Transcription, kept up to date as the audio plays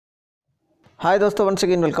Hi dosto, once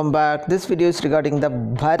again welcome back. This video is regarding the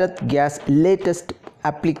Bharat gas latest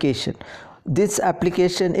application.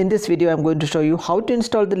 In this video I'm going to show you how to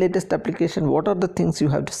install the latest application, what are the things you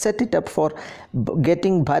have to set it up for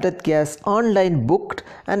getting Bharat gas online booked,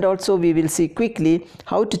 and also we will see quickly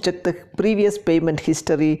how to check the previous payment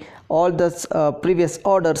history. All the previous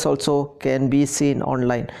orders also can be seen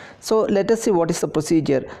online. So let us see what is the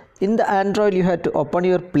procedure. In the Android you have to open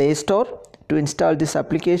your Play Store to install this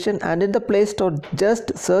application, and in the Play Store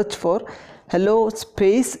just search for Hello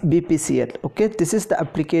BPCL. Okay, this is the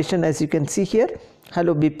application, as you can see here,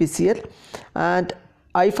 Hello BPCL. And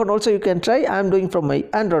iPhone also you can try. I am doing from my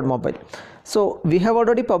Android mobile. So we have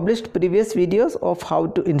already published previous videos of how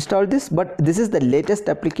to install this, but this is the latest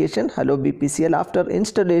application, Hello BPCL. After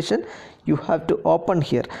installation you have to open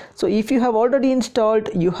here. So if you have already installed,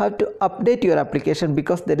 you have to update your application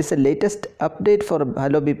because there is a latest update for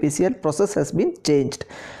Hello BPCL. Process has been changed.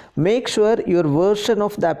 Make sure your version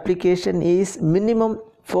of the application is minimum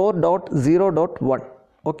 4.0.1.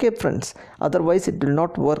 okay friends, otherwise it will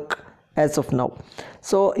not work as of now.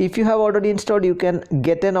 So if you have already installed, you can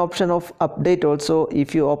get an option of update also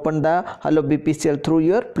if you open the Hello BPCL through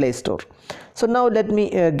your Play Store. So now let me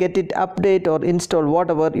get it update or install,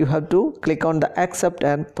 whatever. You have to click on the accept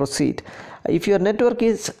and proceed. If your network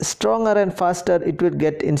is stronger and faster, it will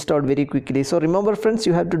get installed very quickly. So remember friends,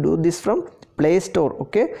 you have to do this from Play Store.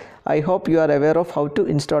 Okay, I hope you are aware of how to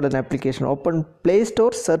install an application. Open Play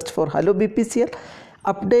Store, search for Hello BPCL,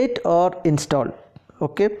 update or install.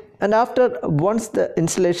 Okay, and after once the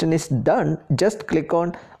installation is done, just click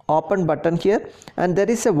on open button here, and there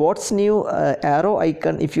is a what's new arrow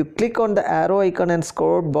icon. If you click on the arrow icon and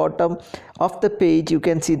scroll bottom of the page, you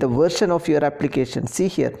can see the version of your application. See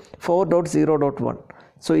here, 4.0.1.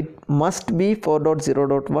 so it must be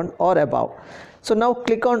 4.0.1 or above. So now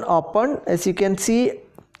click on open. As you can see,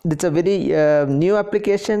 it's a very new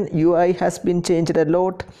application. UI has been changed a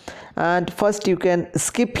lot, and first you can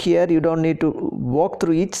skip here. You don't need to walk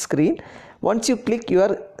through each screen. Once you click, you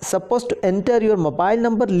are supposed to enter your mobile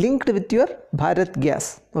number linked with your Bharat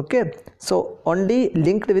gas. Okay, so only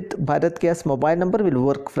linked with Bharat gas mobile number will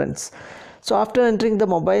work friends. So after entering the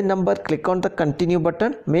mobile number, click on the continue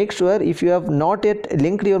button. Make sure if you have not yet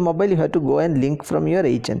linked your mobile, you have to go and link from your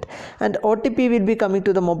agent, and OTP will be coming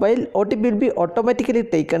to the mobile. OTP will be automatically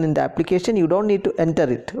taken in the application. You don't need to enter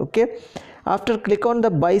it. Okay, after click on the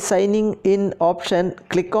by signing in option,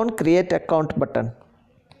 click on create account button.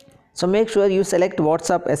 So make sure you select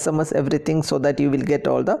WhatsApp, SMS, everything, so that you will get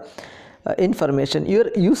all the information. Your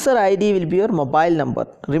user ID will be your mobile number.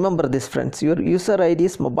 Remember this friends, your user ID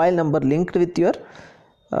is mobile number linked with your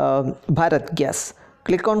Bharat gas.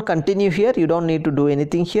 Click on continue here. You don't need to do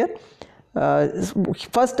anything here.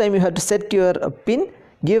 First time you have to set your PIN.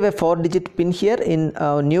 Give a 4-digit PIN here. In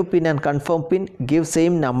new PIN and confirm PIN, give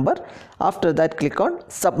same number. After that, click on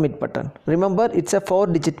submit button. Remember, it's a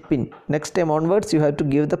 4-digit PIN. Next time onwards, you have to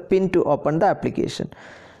give the PIN to open the application.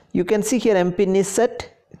 You can see here MPIN is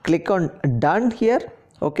set. Click on done here.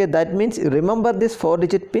 Okay, that means remember this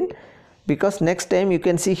 4-digit PIN, because next time you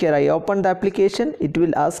can see here I open the application, it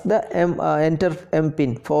will ask the enter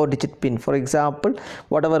MPIN, 4-digit PIN. For example,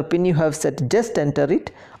 whatever PIN you have set, just enter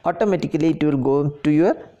it. Automatically it will go to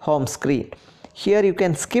your home screen. Here you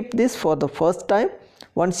can skip this for the first time.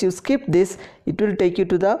 Once you skip this, it will take you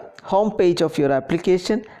to the home page of your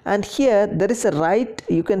application, and here there is a right,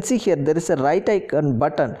 you can see here there is a right icon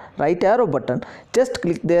button, right arrow button. Just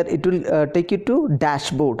click there. It will take you to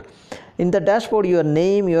dashboard. In the dashboard, your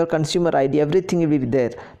name, your consumer ID, everything will be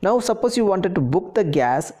there. Now suppose you wanted to book the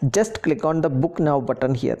gas, just click on the book now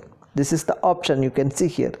button here. This is the option you can see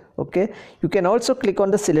here. Okay, you can also click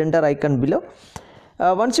on the cylinder icon below.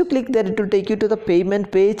 Once you click there, it will take you to the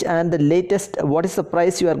payment page, and the latest, what is the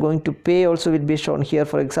price you are going to pay, also will be shown here.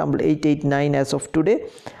 For example, 889 as of today.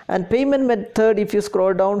 And payment method, if you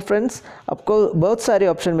scroll down friends, of course बहुत सारे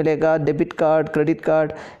option मिलेगा. Debit card, credit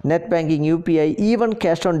card, net banking, UPI, even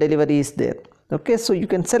cash on delivery is there. Okay, so you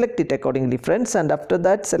can select it accordingly friends, and after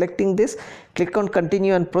that, selecting this, click on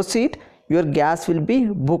continue and proceed. Your gas will be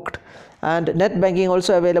booked. And net banking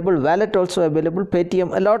also available, wallet also available,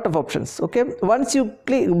 Paytm, a lot of options. Okay, once you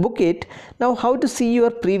click book it, now how to see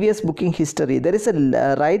your previous booking history? There is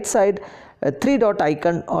a right side 3-dot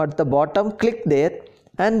icon at the bottom. Click there,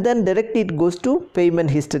 and then directly it goes to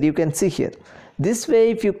payment history. You can see here. This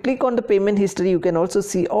way, if you click on the payment history, you can also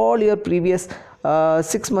see all your previous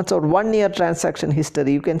 6 months or 1 year transaction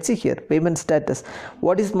history. You can see here payment status.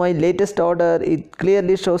 What is my latest order? It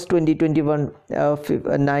clearly shows 2021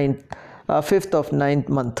 5th of 9th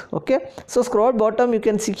month. Okay, so scroll bottom, you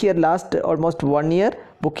can see here last almost 1 year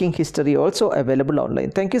booking history also available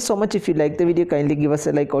online. Thank you so much. If you like the video, kindly give us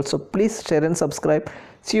a like. Also please share and subscribe.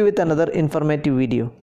 See you with another informative video.